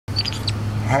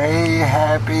Hey,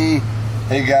 Happy.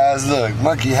 Hey, guys, look.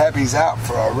 Monkey Happy's out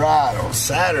for a ride on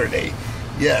Saturday.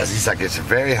 Yes, he's like, it's a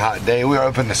very hot day. We'll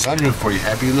open the sunroof for you,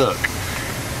 Happy. Look.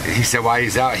 He said while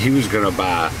he's out, he was going to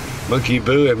buy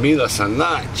MonkeyBoo and Mila some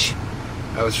lunch.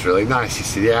 That was really nice. He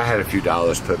said, yeah, I had a few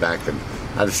dollars put back, and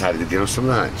I decided to get him some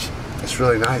lunch. That's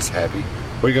really nice, Happy.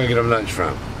 Where are you going to get him lunch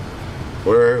from?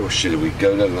 Where should we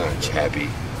go to lunch, Happy?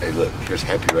 Hey, look. Here's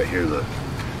Happy right here, look.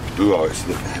 Boo always,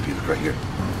 look, Happy, look right here.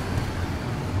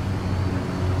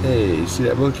 Hey, you see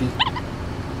that monkey?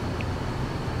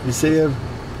 You see him?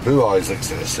 Boo always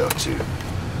looks at himself too.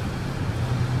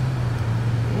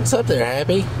 What's up there,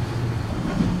 Happy?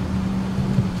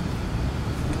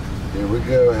 Here we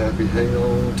go, Happy. Hang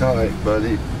on tight,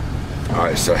 buddy.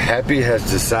 Alright, so Happy has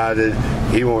decided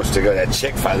he wants to go to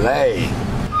Chick-Fil-A.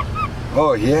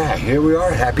 Oh yeah, here we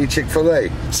are, Happy.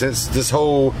 Chick-Fil-A. Since this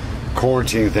whole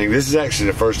quarantine thing, this is actually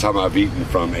the first time I've eaten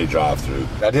from a drive-thru.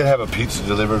 I did have a pizza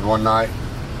delivered one night,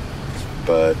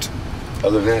 but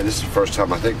other than that, this is the first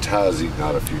time. I think Ty's eaten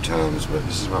out a few times, but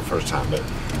this is my first time. But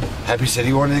Happy said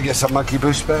he wanted to get some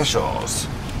MonkeyBoo specials.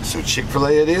 So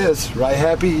Chick-Fil-A it is. Right,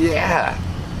 Happy? Yeah.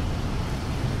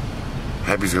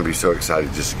 Happy's going to be so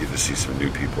excited just to get to see some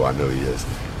new people. I know he is.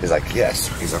 He's like, yes.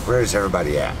 He's like, where is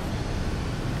everybody at?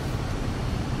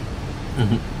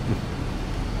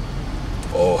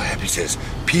 Oh, Happy says,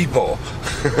 people.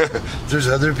 There's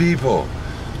other people.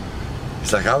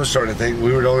 He's like, I was starting to think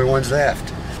we were the only ones left.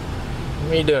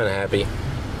 What are you doing, Happy?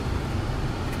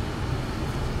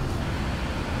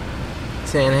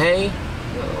 Saying hey?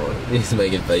 Oh, he's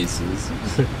making faces.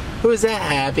 Who is that,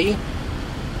 Happy?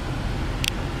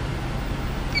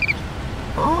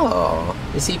 Oh,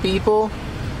 you see people?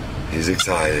 He's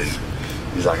excited.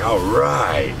 He's like, all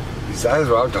right. That's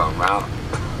what I'm talking about.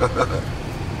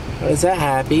 What is that,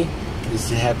 Happy? Is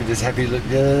he happy? Does Happy look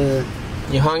good?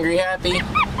 You hungry, Happy?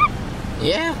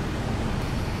 Yeah.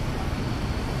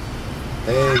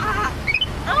 Hey.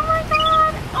 Oh my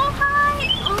god! Oh hi!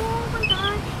 Oh my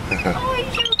god! Oh,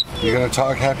 he's so cute. You gonna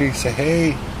talk, Happy? Say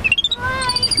hey.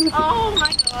 Hi! Oh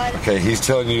my god! Okay, he's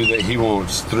telling you that he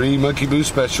wants 3 MonkeyBoo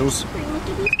specials. 3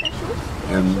 MonkeyBoo specials.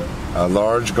 And a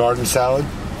large garden salad.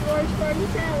 Large garden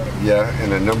salad. Yeah,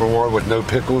 and a number 1 with no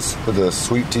pickles with a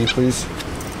sweet tea, please.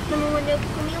 Number 1 no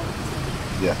pickle meal.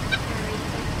 Yeah.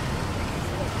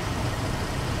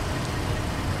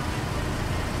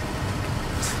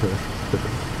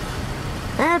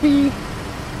 Happy.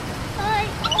 Hi.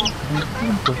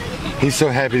 He's so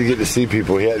happy to get to see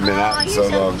people. He hadn't been out in so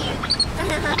long.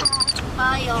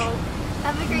 Bye, y'all.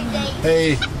 Have a great day.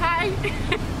 Hey. Hi.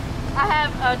 I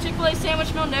have a Chick-Fil-A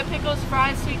sandwich meal, no pickles,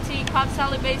 fries, sweet tea, Cobb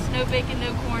salad base, no bacon,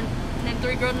 no corn, and then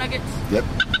 3 grilled nuggets. Yep.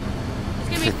 It's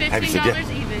gonna be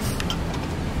 $15 even.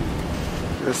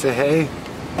 You wanna say hey?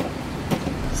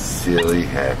 Silly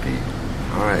Happy.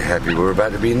 All right, Happy, we're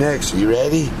about to be next. Are you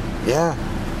ready? Yeah.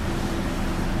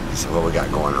 So what we got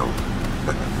going on?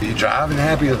 You driving,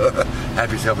 Happy?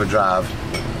 Happy's helping drive.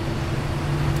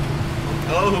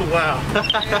 Oh, wow.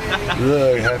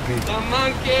 Look, Happy. The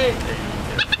monkey.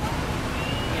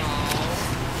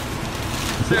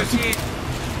 So cute.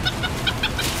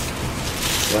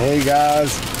 So, hey,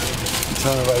 guys.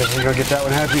 Tell everybody, you gonna get that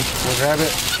one, Happy? Wanna grab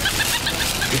it?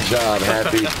 Good job,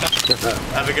 Happy.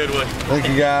 Have a good one. Thank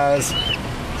you, guys.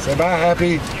 Say bye,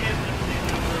 Happy.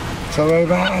 Tell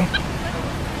everybody bye.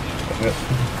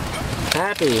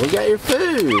 Happy, we got your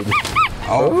food.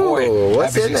 Oh boy, Ooh,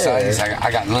 what's Happy's in excited. there? He's like, I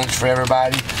got lunch for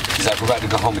everybody. He's like, we're about to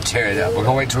go home and tear it up. We're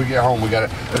gonna wait till we get home. We gotta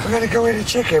go in and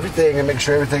check everything and make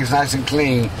sure everything's nice and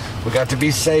clean. We got to be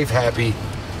safe, Happy,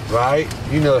 right?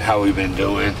 You know how we've been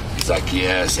doing. He's like,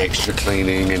 yes, extra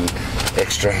cleaning and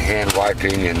extra hand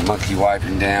wiping and monkey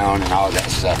wiping down and all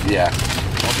that stuff. Yeah.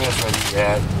 Don't mess with it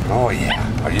yet. Oh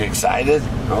yeah. Are you excited?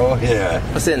 Oh yeah.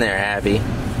 What's in there, Happy?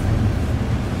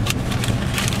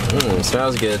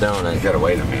 Smells good, don't You it? gotta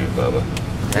wait a minute, Bubba.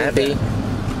 Happy, you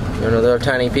want a little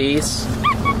tiny piece?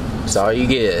 That's all you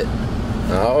get.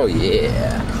 Oh,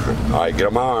 yeah. All right, get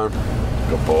on my arm.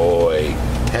 Good boy.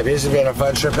 Happy, this has been a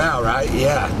fun trip out, right?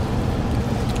 Yeah.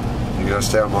 You gonna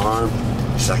stay on my arm?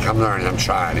 He's like, I'm learning, I'm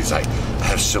trying. He's like, I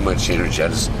have so much energy, I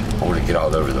want to get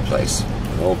all over the place.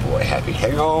 Oh boy, Happy.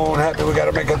 Hang on, Happy, we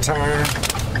gotta make a turn.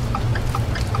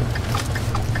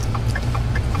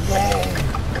 Yay.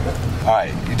 All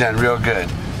right, you done real good.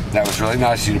 That was really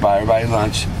nice of you to buy everybody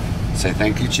lunch. Say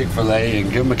thank you, Chick-Fil-A,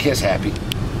 and give them a kiss, Happy.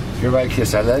 Give everybody a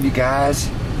kiss. I love you guys.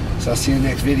 So I'll see you in the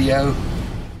next video.